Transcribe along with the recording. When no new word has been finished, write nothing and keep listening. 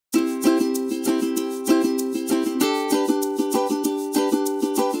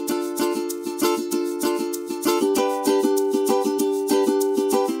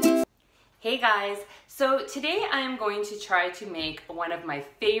guys, so today I am going to try to make one of my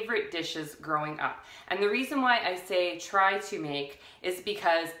favorite dishes growing up. And the reason why I say try to make is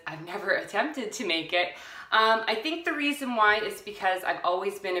because I've never attempted to make it. I think the reason why is because I've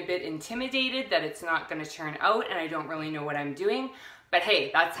always been a bit intimidated that it's not going to turn out and I don't really know what I'm doing. But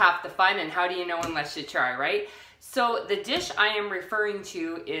hey, that's half the fun, and how do you know unless you try, right? So the dish I am referring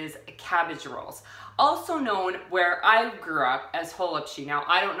to is cabbage rolls, also known where I grew up as holupshi. Now,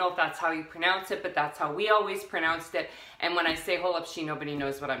 I don't know if that's how you pronounce it, but that's how we always pronounced it. And when I say holupshi, nobody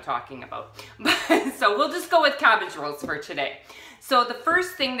knows what I'm talking about. So we'll just go with cabbage rolls for today. So the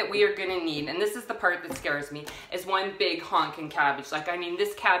first thing that we are gonna need, and this is the part that scares me, is one big honking cabbage. Like, I mean,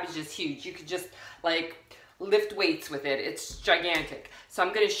 this cabbage is huge. You could just like lift weights with it. It's gigantic. So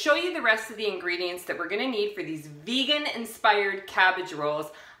I'm going to show you the rest of the ingredients that we're going to need for these vegan inspired cabbage rolls.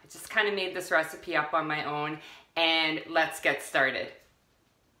 I just kind of made this recipe up on my own, and let's get started.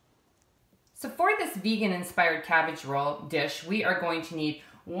 So for this vegan inspired cabbage roll dish, we are going to need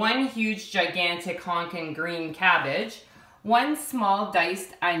one huge gigantic honkin' green cabbage, one small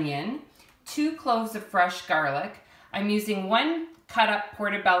diced onion, 2 cloves of fresh garlic. I'm using 1 cut up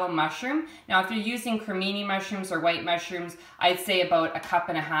portobello mushroom. Now, if you're using cremini mushrooms or white mushrooms, I'd say about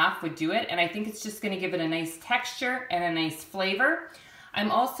 1.5 cups would do it. And I think it's just gonna give it a nice texture and a nice flavor. I'm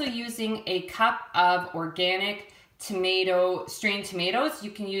also using a cup of organic strained tomatoes.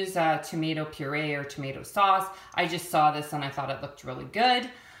 You can use tomato puree or tomato sauce. I just saw this and I thought it looked really good.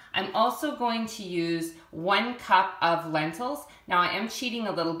 I'm also going to use 1 cup of lentils. Now, I am cheating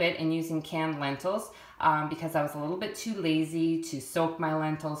a little bit and using canned lentils because I was a little bit too lazy to soak my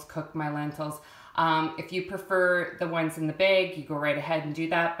lentils, cook my lentils. If you prefer the ones in the bag, you go right ahead and do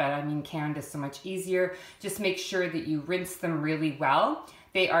that, but I mean, canned is so much easier. Just make sure that you rinse them really well.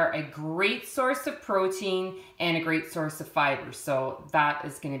 They are a great source of protein and a great source of fiber, so that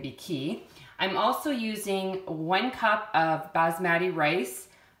is going to be key. I'm also using 1 cup of basmati rice.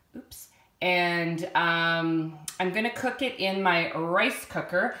 Oops. And I'm gonna cook it in my rice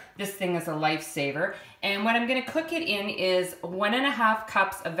cooker. This thing is a lifesaver. And what I'm gonna cook it in is 1.5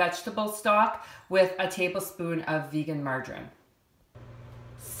 cups of vegetable stock with a tablespoon of vegan margarine.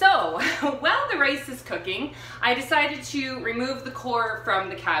 So, while the rice is cooking, I decided to remove the core from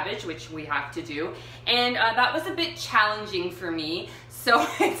the cabbage, which we have to do. And that was a bit challenging for me. So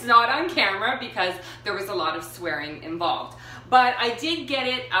it's not on camera because there was a lot of swearing involved. But I did get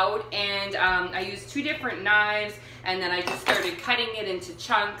it out, and I used 2 different knives, and then I just started cutting it into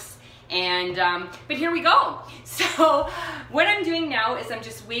chunks. And but here we go. So what I'm doing now is I'm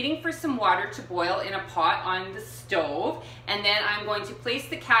just waiting for some water to boil in a pot on the stove, and then I'm going to place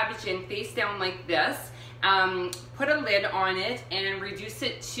the cabbage in face down like this, put a lid on it, and reduce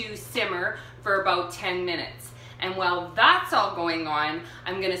it to simmer for about 10 minutes. And while that's all going on,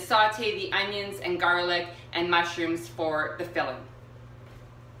 I'm going to saute the onions and garlic and mushrooms for the filling.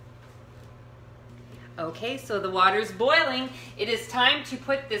 Okay, so the water's boiling. It is time to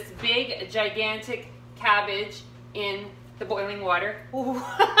put this big, gigantic cabbage in the boiling water. Ooh.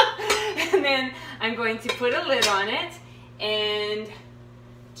 And then I'm going to put a lid on it and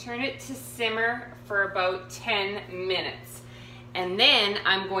turn it to simmer for about 10 minutes. And then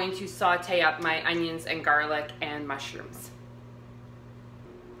I'm going to saute up my onions and garlic and mushrooms.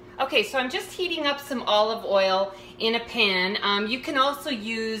 Okay, so I'm just heating up some olive oil in a pan. You can also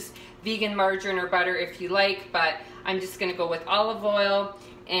use vegan margarine or butter if you like, but I'm just gonna go with olive oil,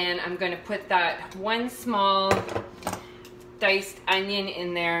 and I'm gonna put that 1 small diced onion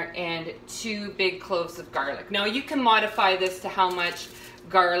in there and 2 big cloves of garlic. Now, you can modify this to how much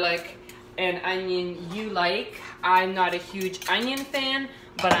garlic and onion you like. I'm not a huge onion fan,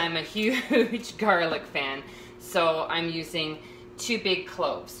 but I'm a huge garlic fan. So I'm using 2 big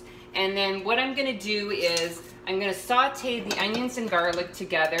cloves. And then what I'm gonna do is I'm gonna saute the onions and garlic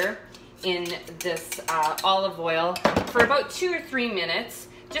together in this olive oil for about 2 or 3 minutes,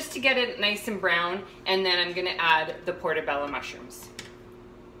 just to get it nice and brown. And then I'm gonna add the portobello mushrooms.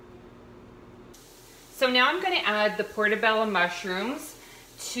 So now I'm gonna add the portobello mushrooms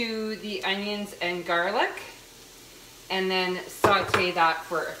to the onions and garlic, and then saute that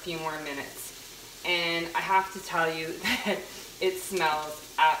for a few more minutes. And I have to tell you that it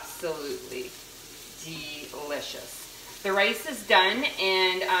smells absolutely delicious. The rice is done,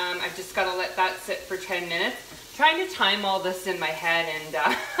 and I've just got to let that sit for 10 minutes. I'm trying to time all this in my head, and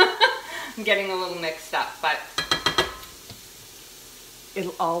I'm getting a little mixed up, but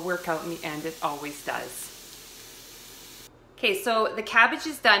it'll all work out in the end. It always does. Okay, so the cabbage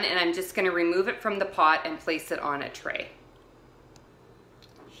is done, and I'm just gonna remove it from the pot and place it on a tray.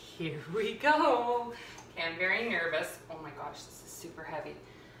 Here we go. Okay, I'm very nervous. Oh my gosh, this is super heavy.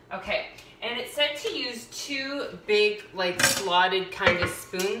 Okay, and it said to use 2 big, like, slotted kind of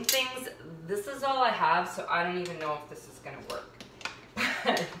spoon things. This is all I have, so I don't even know if this is gonna work.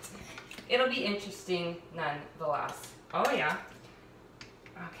 But it'll be interesting nonetheless. Oh yeah.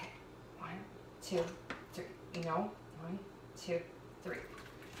 Okay, 1, 2, 3. No, 1, 2, 3.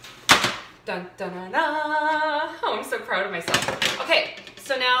 Dun dun dun dun. Oh, I'm so proud of myself. Okay,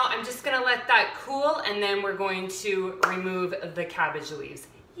 so now I'm just gonna let that cool, and then we're going to remove the cabbage leaves.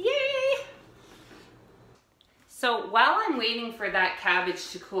 Yay! So while I'm waiting for that cabbage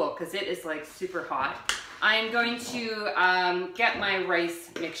to cool, because it is like super hot, I'm going to get my rice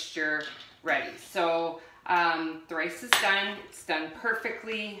mixture ready. So the rice is done. It's done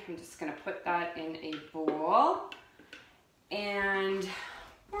perfectly. I'm just gonna put that in a bowl and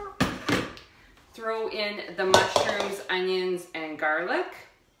throw in the mushrooms, onions, and garlic.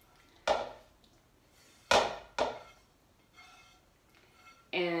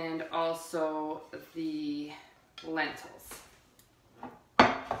 And also the lentils.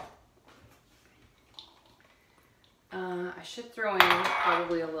 I should throw in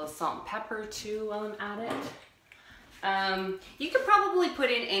probably a little salt and pepper too while I'm at it. You could probably put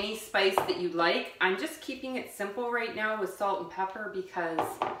in any spice that you like. I'm just keeping it simple right now with salt and pepper because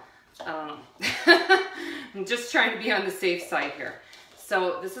I'm just trying to be on the safe side here.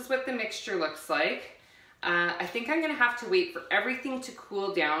 So this is what the mixture looks like. I think I'm gonna have to wait for everything to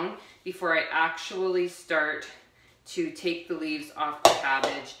cool down before I actually start to take the leaves off the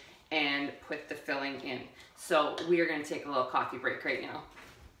cabbage and put the filling in. So we are gonna take a little coffee break right now.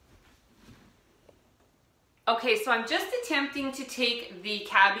 Okay, so I'm just attempting to take the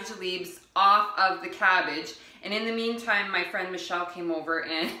cabbage leaves off of the cabbage, and in the meantime, my friend Michelle came over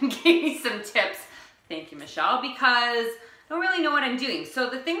and gave me some tips. Thank you, Michelle, because I don't really know what I'm doing. So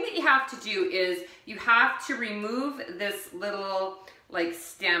the thing that you have to do is you have to remove this little like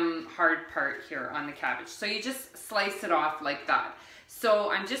stem hard part here on the cabbage. So you just slice it off like that.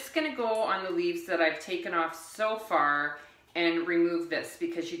 So I'm just gonna go on the leaves that I've taken off so far and remove this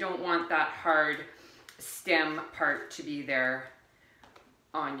because you don't want that hard stem part to be there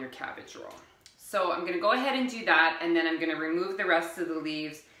on your cabbage roll. So I'm gonna go ahead and do that, and then I'm gonna remove the rest of the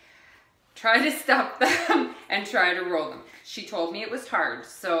leaves, try to stuff them, and try to roll them. She told me it was hard,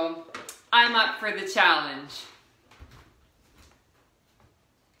 so I'm up for the challenge.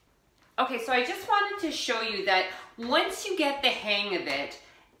 Okay, so I just wanted to show you that once you get the hang of it,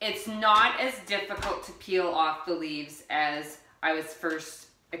 it's not as difficult to peel off the leaves as I was first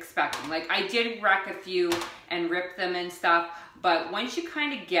expecting. Like, I did wreck a few and rip them and stuff, but once you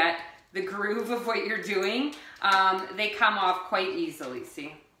kind of get the groove of what you're doing, they come off quite easily,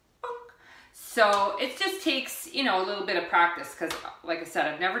 see? So it just takes, you know, a little bit of practice because, like I said,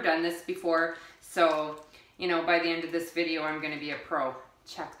 I've never done this before. So, you know, by the end of this video, I'm going to be a pro.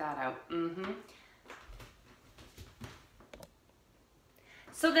 Check that out.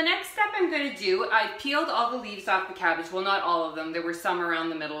 So the next step I'm going to do, I peeled all the leaves off the cabbage. Well, not all of them. There were some around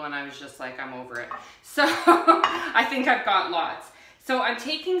the middle and I was just like, I'm over it. So I think I've got lots. So I'm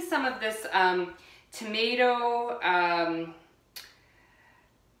taking some of this tomato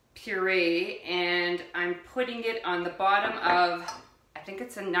puree and I'm putting it on the bottom of, I think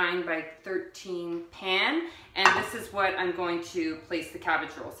it's a 9 by 13 pan, and this is what I'm going to place the cabbage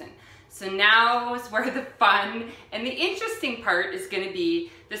rolls in. So now is where the fun and the interesting part is going to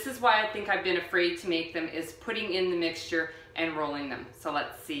be. This is why I think I've been afraid to make them, is putting in the mixture and rolling them. So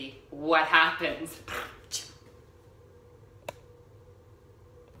let's see what happens.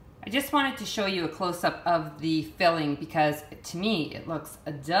 I just wanted to show you a close-up of the filling because to me it looks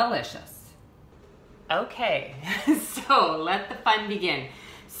delicious. Okay, so let the fun begin.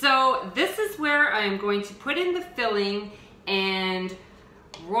 So this is where I'm going to put in the filling and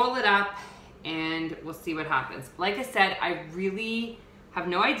roll it up and we'll see what happens. Like I said, I really have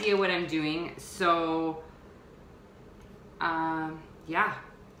no idea what I'm doing. So yeah,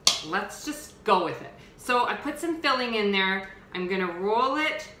 let's just go with it. So I put some filling in there. I'm gonna roll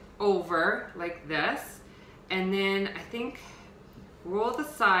it over like this, and then I think roll the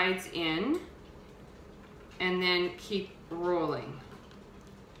sides in and then keep rolling.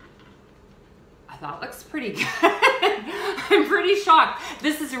 That looks pretty good. I'm pretty shocked.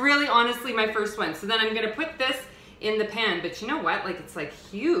 This is really honestly my first one. So then I'm gonna put this in the pan, but you know what? Like, it's like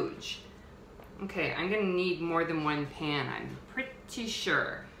huge. Okay, I'm gonna need more than one pan, I'm pretty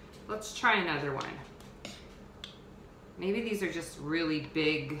sure. Let's try another one. Maybe these are just really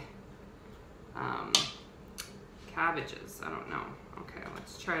big cabbages, I don't know. Okay,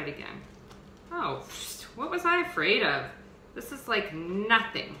 let's try it again. Oh, what was I afraid of? This is like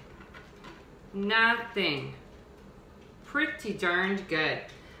nothing. Nothing. Pretty darned good.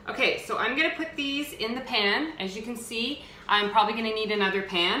 Okay, so I'm gonna put these in the pan. As you can see, I'm probably gonna need another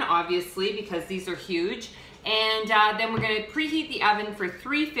pan, obviously, because these are huge. And then we're gonna preheat the oven for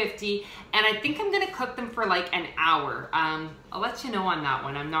 350, and I think I'm gonna cook them for like an hour. I'll let you know on that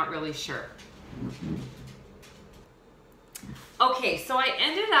one, I'm not really sure. Okay, so I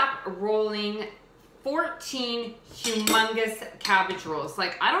ended up rolling 14 humongous cabbage rolls.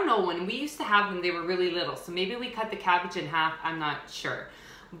 Like, I don't know, when we used to have them, they were really little. So maybe we cut the cabbage in half, I'm not sure.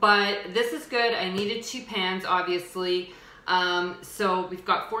 But this is good. I needed 2 pans, obviously. So we've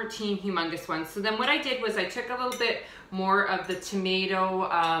got 14 humongous ones. So then what I did was I took a little bit more of the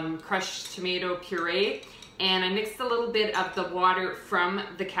tomato, crushed tomato puree, and I mixed a little bit of the water from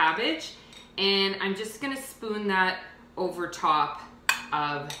the cabbage, and I'm just gonna spoon that over top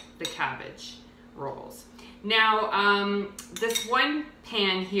of the cabbage rolls. Now, this one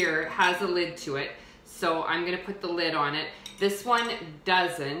pan here has a lid to it, so I'm gonna put the lid on it. This one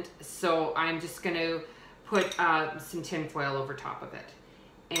doesn't, so I'm just gonna put some tin foil over top of it.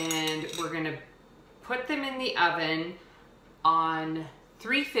 And we're gonna put them in the oven on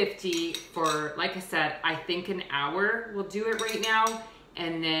 350 for, like I said, I think an hour. We'll do it right now,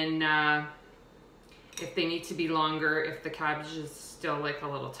 and then if they need to be longer, if the cabbage is still like a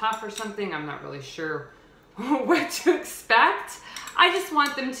little tough or something, I'm not really sure what to expect. I just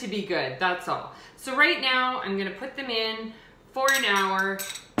want them to be good, that's all. So right now, I'm gonna put them in for an hour,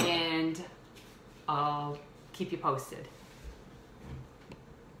 and I'll keep you posted.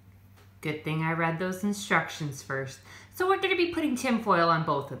 Good thing I read those instructions first. So we're gonna be putting tin foil on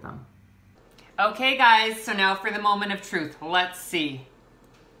both of them. Okay guys, so now for the moment of truth. Let's see.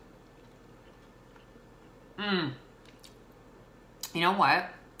 You know what?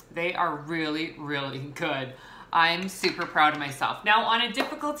 They are really, really good. I'm super proud of myself. Now on a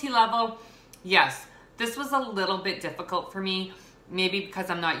difficulty level, yes, this was a little bit difficult for me. Maybe because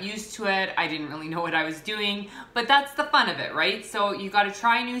I'm not used to it, I didn't really know what I was doing, but that's the fun of it, right? So you gotta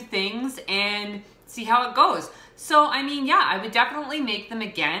try new things and see how it goes. So, I mean, yeah, I would definitely make them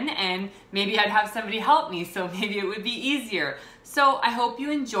again, and maybe I'd have somebody help me, so maybe it would be easier. So I hope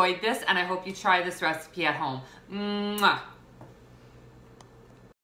you enjoyed this, and I hope you try this recipe at home. Mwah.